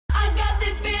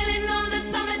this feeling on the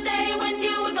summer day when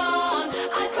you were gone.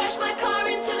 I crashed my car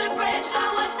into the bridge, I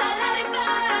watched I let it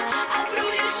burn. I threw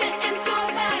your shit into a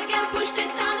bag and pushed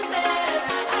it down the stairs.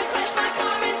 I crashed my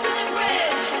car into the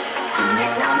bridge.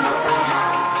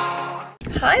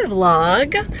 Hi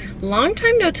vlog, long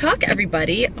time no talk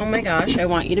everybody. Oh my gosh, I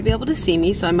want you to be able to see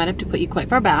me, so I might have to put you quite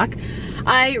far back.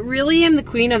 I really am the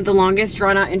queen of the longest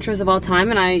drawn out intros of all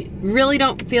time, and I really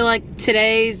don't feel like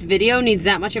today's video needs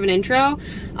that much of an intro.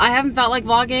 I haven't felt like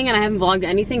vlogging, and I haven't vlogged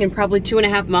anything in probably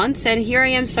 2.5 months, and here I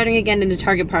am starting again in the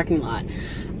Target parking lot.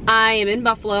 I am in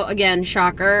Buffalo again,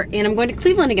 shocker, and I'm going to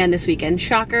Cleveland again this weekend,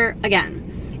 shocker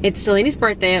again. It's Delaney's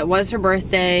birthday. It was her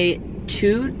birthday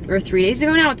 2 or 3 days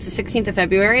ago now. It's the 16th of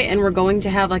February, and we're going to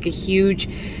have like a huge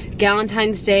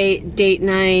Valentine's Day date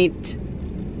night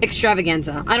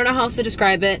extravaganza. I don't know how else to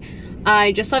describe it.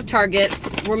 I just left Target.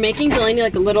 We're making Delaney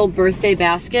like a little birthday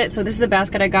basket. So this is the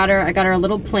basket I got her. I got her a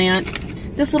little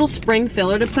plant. This little spring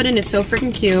filler to put in is so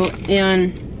freaking cute.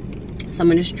 And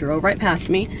someone just drove right past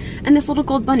me. And this little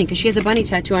gold bunny, because she has a bunny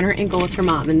tattoo on her ankle with her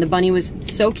mom. And the bunny was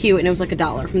so cute, and it was like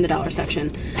 $1 from the dollar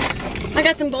section. I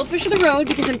got some goldfish of the road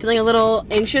because I'm feeling a little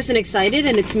anxious and excited,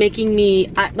 and it's making me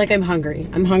like I'm hungry.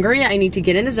 I'm hungry. I need to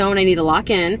get in the zone. I need to lock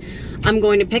in. I'm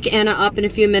going to pick Anna up in a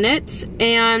few minutes,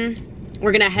 and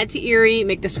we're gonna head to Erie,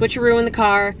 make the switcheroo in the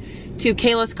car to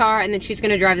Kayla's car, and then she's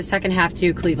gonna drive the second half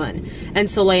to Cleveland.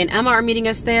 And Soleil and Emma are meeting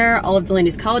us there. All of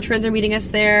Delaney's college friends are meeting us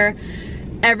there.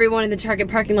 Everyone in the Target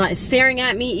parking lot is staring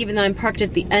at me, even though I'm parked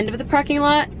at the end of the parking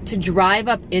lot. To drive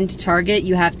up into Target,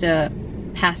 you have to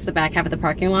pass the back half of the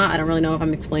parking lot. I don't really know if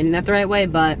I'm explaining that the right way,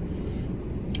 but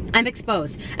I'm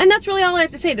exposed. And that's really all I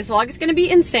have to say. This vlog is gonna be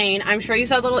insane. I'm sure you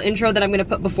saw the little intro that I'm gonna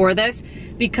put before this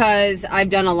because I've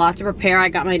done a lot to prepare. I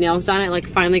got my nails done. I like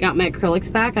finally got my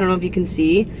acrylics back. I don't know if you can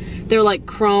see. They're like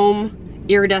chrome,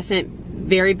 iridescent,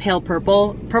 very pale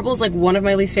purple. Purple is like one of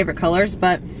my least favorite colors,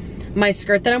 but my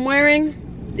skirt that I'm wearing,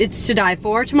 it's to die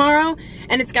for tomorrow,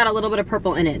 and it's got a little bit of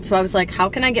purple in it. So I was like, how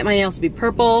can I get my nails to be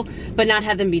purple, but not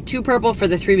have them be too purple for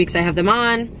the 3 weeks I have them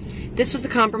on? This was the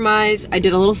compromise. I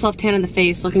did a little self-tan in the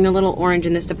face, looking a little orange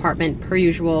in this department, per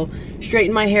usual.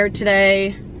 Straightened my hair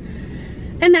today.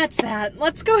 And that's that.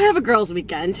 Let's go have a girls'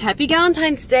 weekend. Happy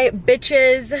Valentine's Day,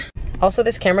 bitches. Also,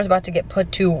 this camera's about to get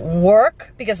put to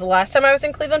work because the last time I was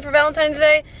in Cleveland for Valentine's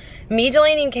Day, me,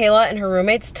 Delaney, and Kayla and her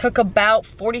roommates took about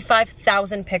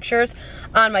 45,000 pictures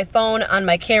on my phone, on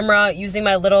my camera, using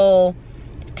my little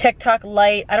TikTok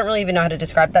light. I don't really even know how to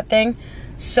describe that thing.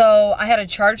 So I had to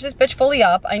charge this bitch fully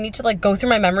up. I need to like go through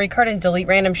my memory card and delete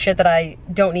random shit that I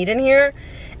don't need in here.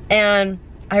 And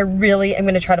I really am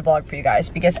gonna try to vlog for you guys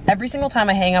because every single time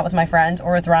I hang out with my friends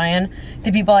or with Ryan,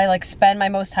 the people I like spend my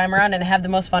most time around and have the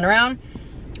most fun around,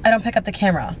 I don't pick up the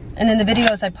camera. And then the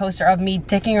videos I post are of me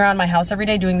dicking around my house every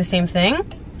day doing the same thing.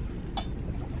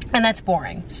 And that's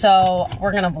boring. So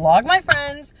we're gonna vlog my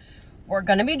friends. We're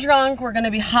gonna be drunk, we're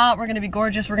gonna be hot, we're gonna be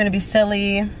gorgeous, we're gonna be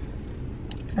silly.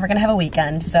 And we're gonna have a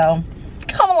weekend, so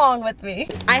come along with me.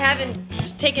 I haven't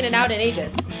taken it out in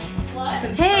ages. What?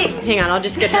 Hey, hang on, I'll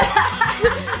just get her.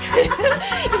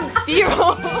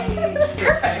 Feel.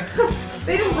 Perfect.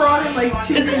 They just brought in like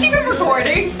 2. Is this even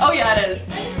recording? Oh yeah, it is.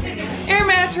 Air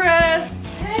mattress.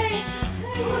 Hey.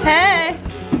 Hey.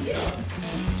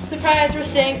 Surprise, we're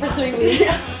staying for 3 weeks.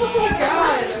 Yes. Oh my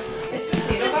god.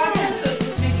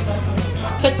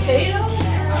 Potato?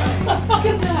 What the fuck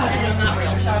is that? No, not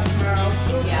real. Shop tomorrow.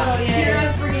 Yeah. Oh, yeah.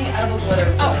 Kira's bringing edible glitter.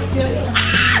 Oh,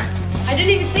 ah! I didn't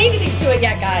even say anything to it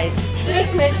yet, guys.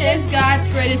 This is God's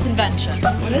greatest invention.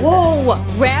 What is Whoa,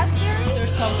 raspberry? They're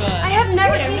so good. I have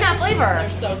never seen that flavor.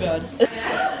 They're so good.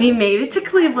 We made it to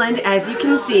Cleveland. As you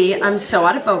can see, I'm so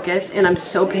out of focus and I'm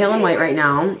so pale and white right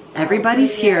now.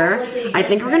 Everybody's here. I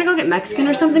think we're gonna go get Mexican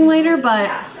or something later, but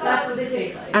I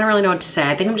don't really know what to say.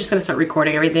 I think I'm just gonna start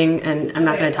recording everything and I'm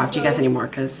not gonna talk to you guys anymore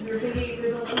because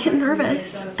I get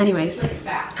nervous. Anyways,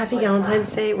 happy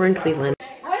Valentine's Day. We're in Cleveland.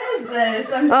 What is this?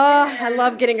 I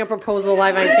love getting a proposal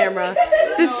live on camera.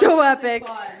 This is so epic.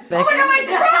 Oh my god, my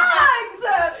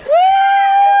drugs! Woo!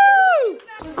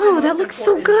 Oh, that looks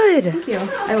so good. Thank you.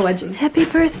 I have a wedgie. Happy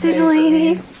birthday,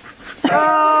 Delaney.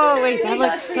 Oh, wait, that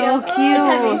looks so cute.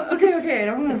 Okay, I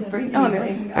don't want to break. Oh, no.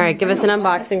 All right, give us an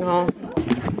unboxing haul.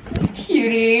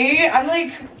 Cutie. I'm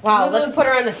like, wow, let's put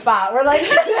her on the spot. We're like,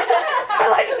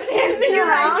 standing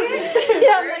around.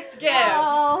 Yeah, I'm like,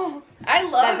 oh. I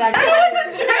love that. That's I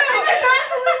wasn't true. I cannot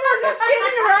believe we're just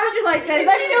standing around you like this.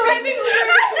 I feel like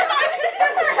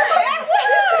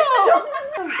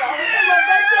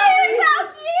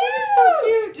so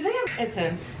cute. Do they have? It's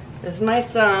him. This is my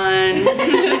son.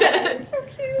 So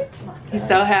cute. He's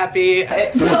so happy.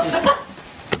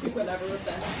 Whatever with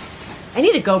that. I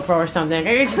need a GoPro or something.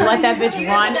 I can just let that bitch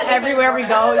run everywhere we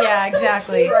go. Yeah,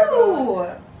 exactly.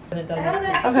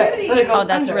 Okay. Oh,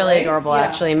 that's really adorable,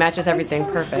 actually. Matches everything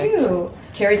perfect.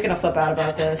 Carrie's gonna flip out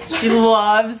about this. She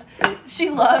loves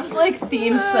like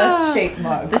themed shape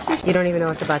mugs. This is. You don't even know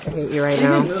what's about to hit you right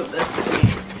now.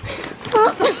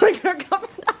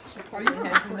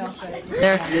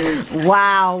 There.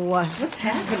 Wow. What's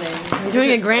happening? We're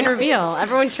doing a grand reveal.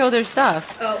 Everyone show their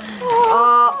stuff.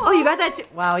 Oh, you got that too?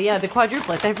 Wow, yeah, the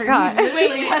quadruplets. I forgot.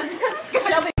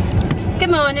 Good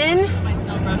morning.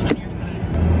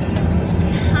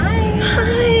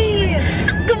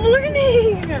 Hi. Good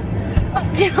morning.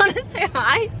 Do you want to say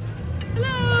hi?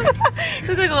 Hello. You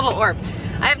look like a little orb.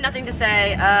 I have nothing to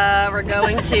say. We're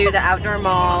going to the outdoor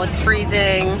mall. It's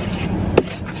freezing.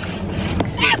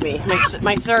 Excuse me.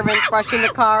 My servant's brushing the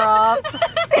car off.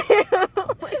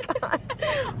 Oh my god.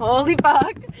 Holy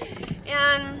fuck.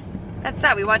 And that's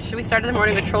that. We started the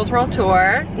morning with Trolls World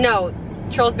Tour. No,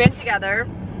 Trolls Band Together.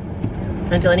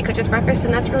 And Delaney cooked us breakfast,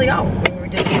 and that's really all. We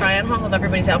did a try-on haul of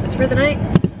everybody's outfits for the night.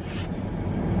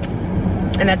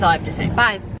 And that's all I have to say.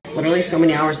 Bye. Literally so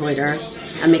many hours later,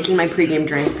 I'm making my pregame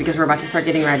drink because we're about to start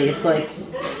getting ready. It's like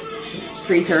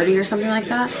 3:30 or something like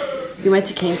that. We went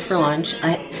to Cane's for lunch.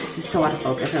 This is so out of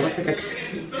focus. I look like a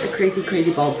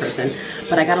crazy bald person.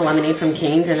 But I got a lemonade from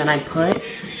Cane's, and then I put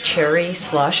cherry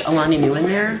slush Alani Nu in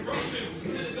there.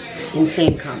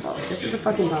 Insane combo. This is the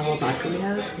fucking bottle of vodka we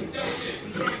have.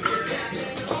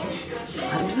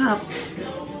 Bottoms up.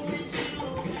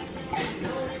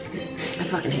 I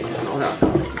fucking hate this smell of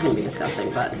alcohol. This is gonna be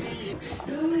disgusting, but.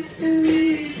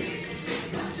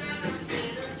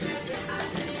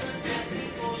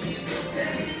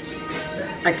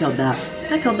 I killed that.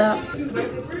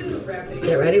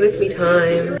 Get ready with me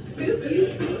time.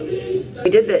 We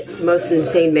did the most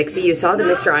insane mixie. You saw the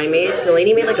mixer I made.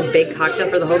 Delaney made like a big cocktail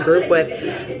for the whole group with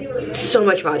so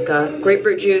much vodka,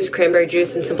 grapefruit juice, cranberry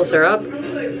juice, and simple syrup.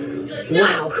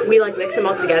 Wow, we like mix them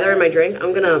all together in my drink.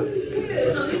 I'm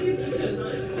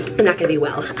not gonna be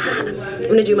well. I'm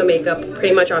gonna do my makeup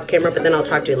pretty much off camera, but then I'll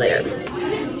talk to you later.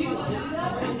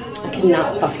 I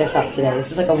cannot fuck this up today.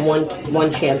 This is like a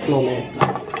one chance moment.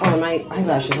 Oh, my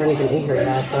eyelashes aren't even in here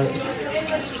yet, but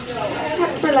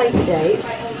that's for light date.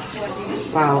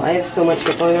 Wow, I have so much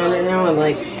shit going on right now. I'm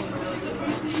like,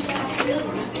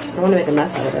 I want to make a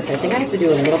mess out of this. I think I have to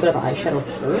do a little bit of eyeshadow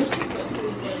first.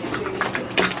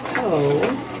 So.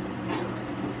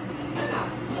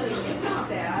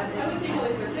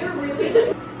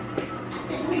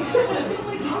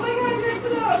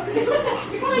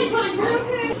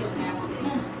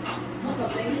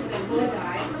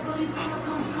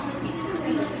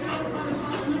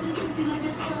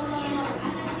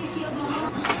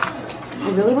 I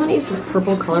really want to use this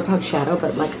purple ColourPop shadow,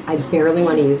 but like I barely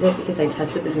want to use it because I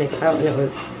tested this makeup out and it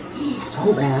was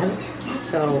so bad.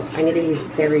 So I need to be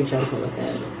very gentle with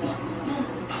it.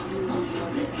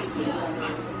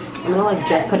 I'm gonna like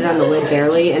just put it on the lid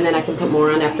barely, and then I can put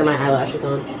more on after my eyelashes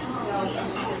on.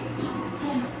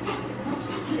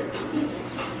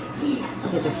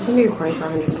 Okay, this is gonna be recording for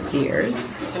 150 years,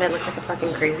 and I look like a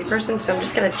fucking crazy person, so I'm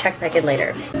just gonna check back in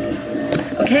later.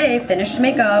 Okay, finished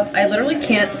makeup. I literally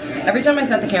can't, every time I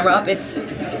set the camera up,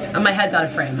 my head's out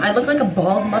of frame. I look like a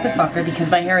bald motherfucker because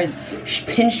my hair is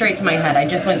pinned straight to my head. I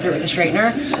just went through it with a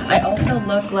straightener. I also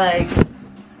look like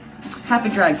half a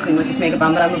drag queen with this makeup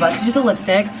on, but I'm about to do the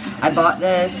lipstick. I bought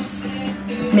this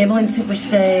Maybelline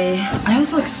Superstay. I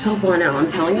also look so blown out. I'm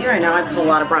telling you right now, I put a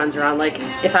lot of bronzer on. Like,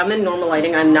 if I'm in normal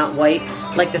lighting, I'm not white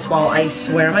like this wall, I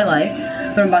swear on my life.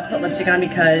 But I'm about to put lipstick on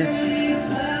because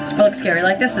I look scary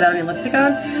like this without any lipstick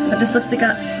on. But this lipstick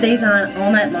stays on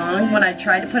all night long. When I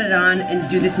tried to put it on and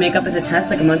do this makeup as a test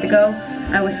like a month ago,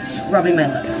 I was scrubbing my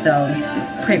lips, so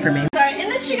pray for me. Sorry, and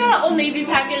then she got an Old Navy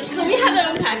package, so we had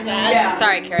to unpack that. Yeah.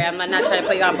 Sorry, Carrie, I'm not trying to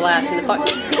put you on blast in the fuck.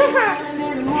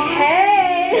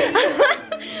 Hey!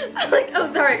 I'm like,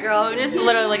 oh, sorry, girl. I'm just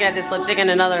literally looking at this lipstick and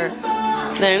another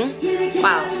thing.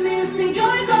 Wow.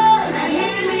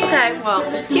 Okay, well,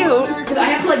 it's cute. I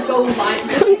have to like go line.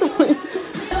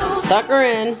 Suck her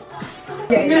in.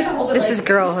 This is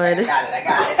girlhood. I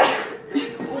got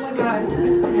it. Oh my god.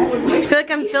 I feel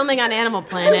like I'm filming on Animal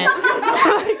Planet.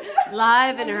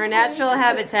 Live in her natural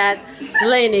habitat.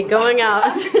 Delaney going out.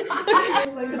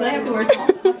 I have to wear top.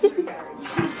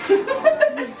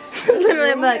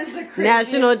 Literally, I'm like,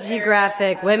 National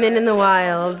Geographic, women in the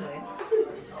wild.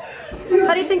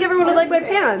 How do you think everyone would like my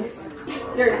pants?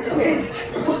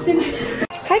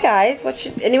 Hi guys,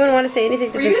 anyone want to say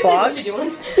anything to this vlog?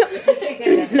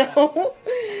 No.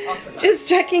 Just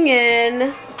checking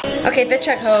in. Okay, fit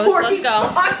check hose, let's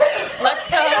go. Let's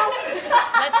go.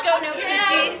 Let's go, no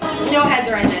coochie. No heads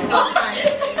are in this, so it's fine.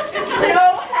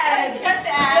 No head. Just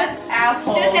ass. Just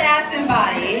asshole. Just ass and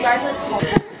body. You guys are cool.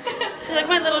 You're like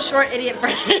my little short idiot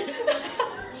friend.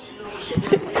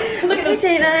 Look at this.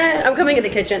 Dana. I'm coming in the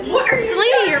kitchen.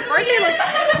 Delaney, your birthday looks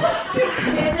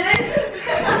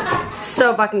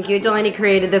so fucking cute. Delaney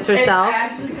created this herself.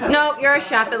 No, you're a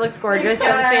chef. It looks gorgeous.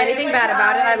 Don't say anything bad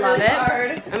about it. I love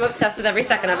it. I'm obsessed with every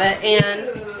second of it. And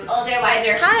All day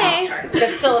wiser. hi.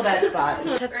 That's still a bad spot.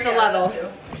 That's the level.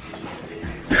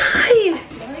 Hi.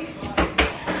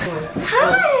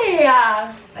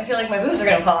 Hi. I feel like my boobs are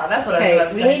gonna fall out. That's what I was about Okay,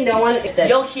 to we say. need no one interested.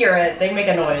 You'll hear it. They make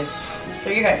a noise. So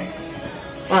you're good.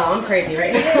 Wow, I'm crazy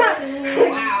right now.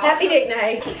 Happy date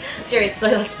night.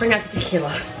 Seriously, let's bring out the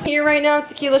tequila. Here right now,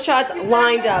 tequila shots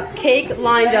lined up. Cake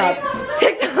lined up.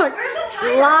 TikToks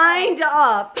lined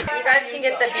up. You guys can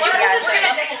get the BTS.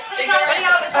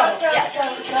 Oh, yes.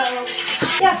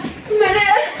 Yes, it's a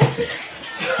minute.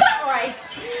 Alright.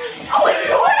 Oh, it's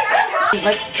going.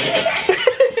 Like,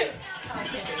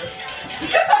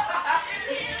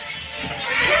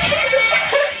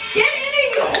 Get in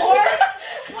it, you whore.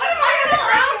 What am I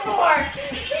around for?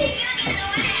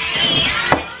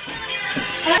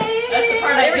 That's the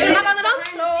part I not on the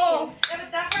no.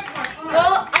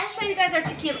 Well, I'll show you guys our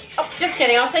tequila. Oh, just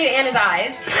kidding. I'll show you Anna's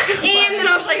eyes. And then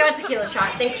I'll show you our tequila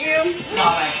shot. Thank you.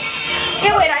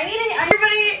 Okay, wait, I need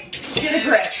everybody get a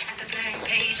grip.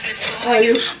 Oh,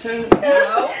 you?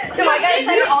 Come on, guys.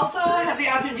 You also have the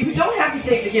option. You don't have to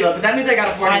take tequila, but that means I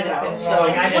gotta pour it out. So,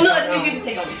 Well, no, that just means you have to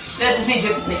take them. That just means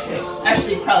you have to take two.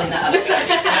 Actually, probably not. what?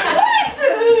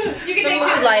 You can Some take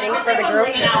mood lighting for the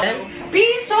group. Be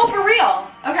so for real.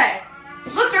 Okay.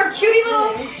 Look, they're cutie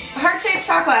little heart-shaped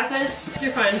shot glasses.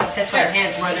 You're fine. That's my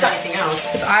hands more than anything else.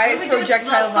 I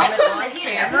projectile vomit on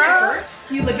camera.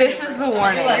 This is the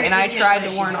warning, and I tried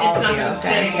to warn all of you.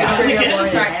 Okay. Yeah.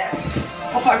 Sorry.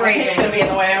 Oh fuck, Rachel's gonna be in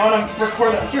the way. I want to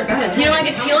record it. Dear God. You don't want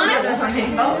to get tequila on it?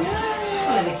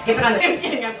 Let me skip it on the. I'm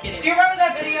kidding, I'm kidding. Do you remember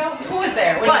that video? Who was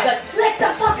there? When What? he said, "Lick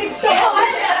the fucking soul."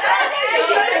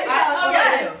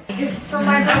 Yes. For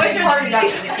my I wish it was already done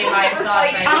when it came by and saw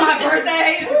it. on my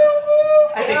birthday.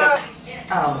 I think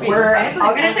that's. Oh, we're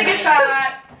all gonna take a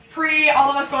shot. Pre all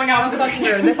of us going out with the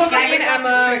picture. This is Gabby and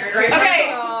Emma.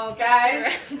 Okay,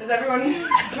 guys, is everyone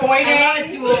joining?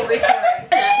 Dual record.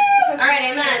 Alright,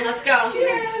 amen. Let's go.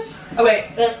 Cheers. Oh wait.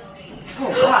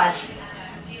 Oh gosh.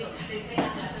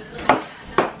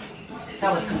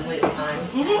 That was completely fine.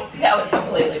 That was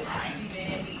completely fine.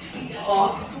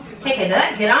 Oh. Hey, did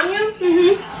that get on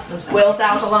you? Will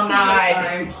South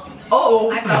alumni.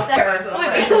 Oh, I felt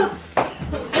that.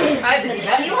 I did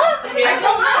tequila?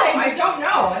 I don't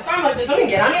know. It sounded like there's something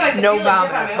get on you. I could No feel it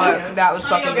vomit, dip on my but arm. that was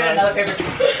fucking Get good. another paper.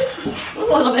 It was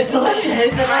a little bit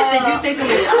delicious. If I do say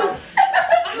something else. I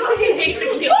fucking hate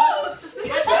tequila.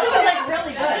 I thought it was like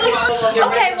really good.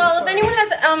 Okay, well, if anyone has,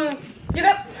 you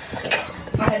got.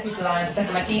 I had a piece of that stuck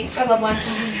in my teeth. I love one.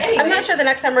 I'm not sure the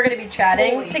next time we're going to be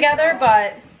chatting together,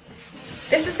 but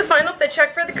this is the final fit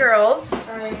check for the girls.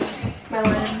 Sorry.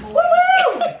 Smelling. Woo!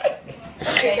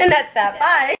 And that's that.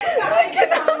 Bye. I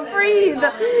cannot breathe.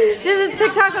 This is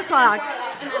TikTok o'clock.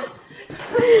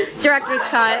 Director's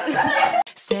cut.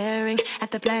 Staring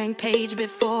at the blank page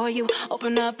before you.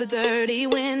 Open up the dirty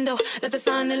window. Let the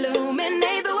sun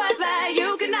illuminate the words that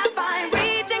you cannot find.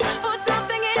 Reaching for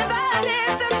something in the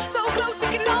distance, so close you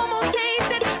can almost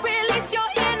taste it. Release your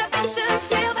inhibitions.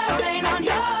 Feel the rain on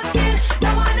your skin.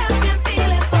 No one else can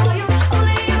feel it for you.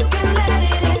 Only you can let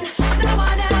it in. No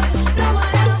one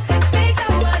else can speak the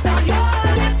words on your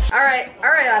lips. All right,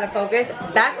 out of focus.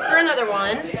 Back for another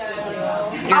one.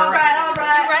 All right.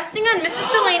 You're resting on Mrs.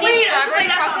 Delaney's strawberry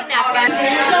chocolate napkin.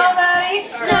 Nobody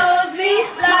knows me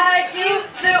like you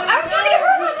do. I was talking to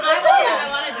her. I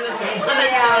want to do a shot.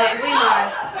 Yeah, we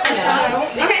must.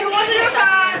 Okay, who wants to do a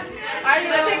shot? I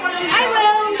take one of these. I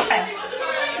will.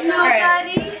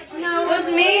 Nobody knows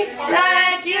me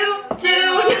like you do,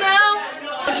 you know.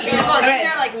 Oh, these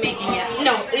are like making it.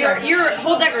 No, your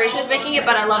whole decoration is making it,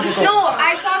 but I love it. No,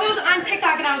 I saw those on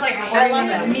TikTok and I was like, I love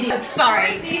them.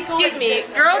 Sorry. Excuse me.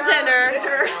 Girl dinner.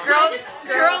 Girl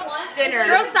dinner.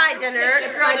 Girl side dinner.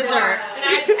 Girl dessert.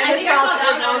 And the salt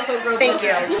is also grilled. Thank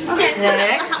you. Okay.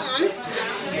 Nick.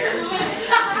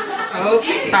 Oh,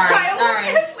 Sorry. All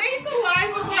right. played the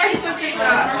line before I took the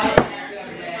shot.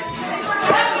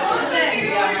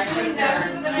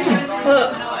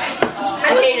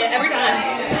 I hate it every time.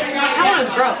 That one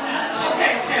is gross.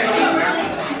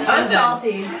 I'm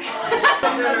salty.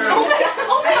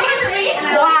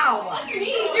 Wow.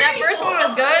 That first one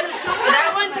was good.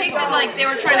 That one tasted like they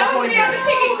were trying to poison me.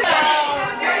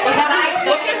 Was that my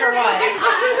cooking or what?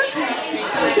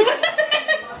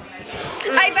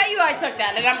 I took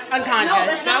that and I'm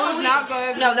unconscious. No, that was not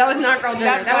good. No, that was not girl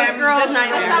dinner. That was girl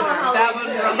nightmare. That was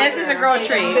girl. This is a girl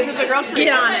treat. This is a girl treat.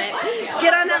 Get on it.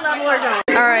 Get on that level or don't.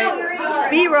 All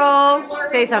right. B-roll.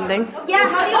 Say something. Yeah,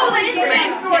 how do you the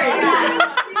Instagram story?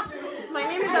 My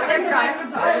name is drunk.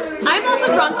 I'm also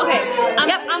drunk. Okay.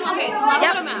 Yep. I'm okay.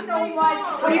 Yep. I'm at.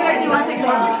 What do you guys do? Want to take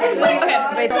pictures? Okay.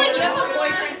 Wait.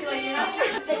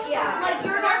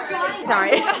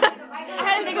 Sorry. I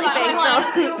had to think about it. Hold on.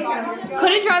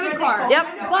 Couldn't drive a car. Yep.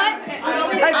 But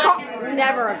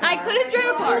Never. I couldn't drive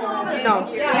a car. No.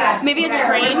 Maybe a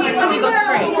train. Because we go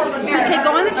straight. Okay,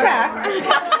 go on the track.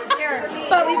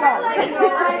 But we won't.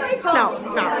 No.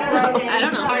 I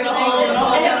don't know.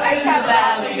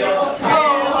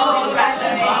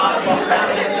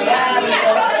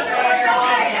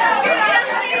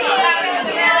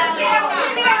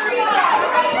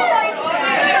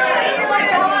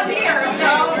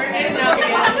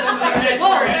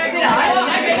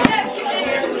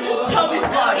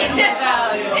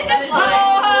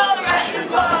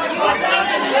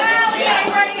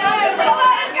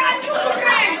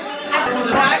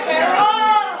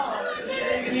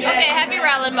 Okay, happy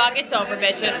Rattling Mug. It's over,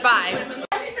 bitches. Bye.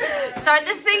 Start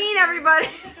the singing, everybody.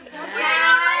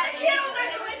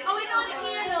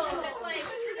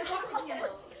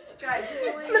 I'm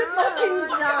gonna fucking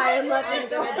die. I'm laughing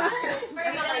so hard.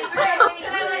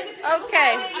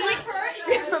 Okay.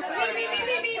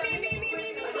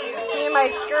 Me and my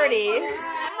skirty.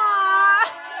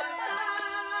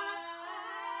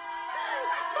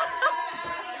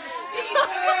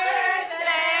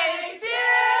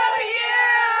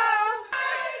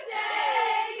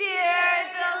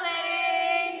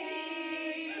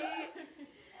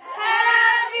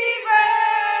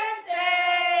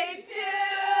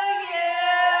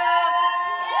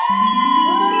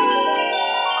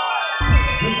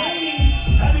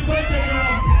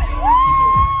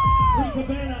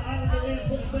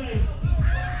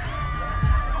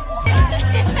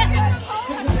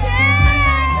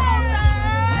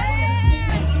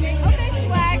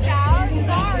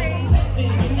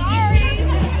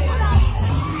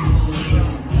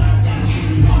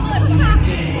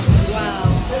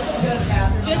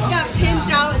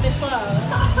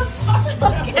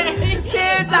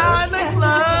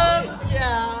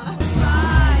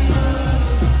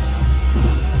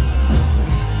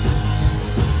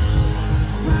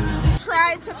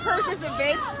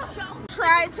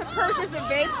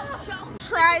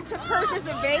 Tried to purchase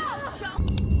a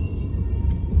vape.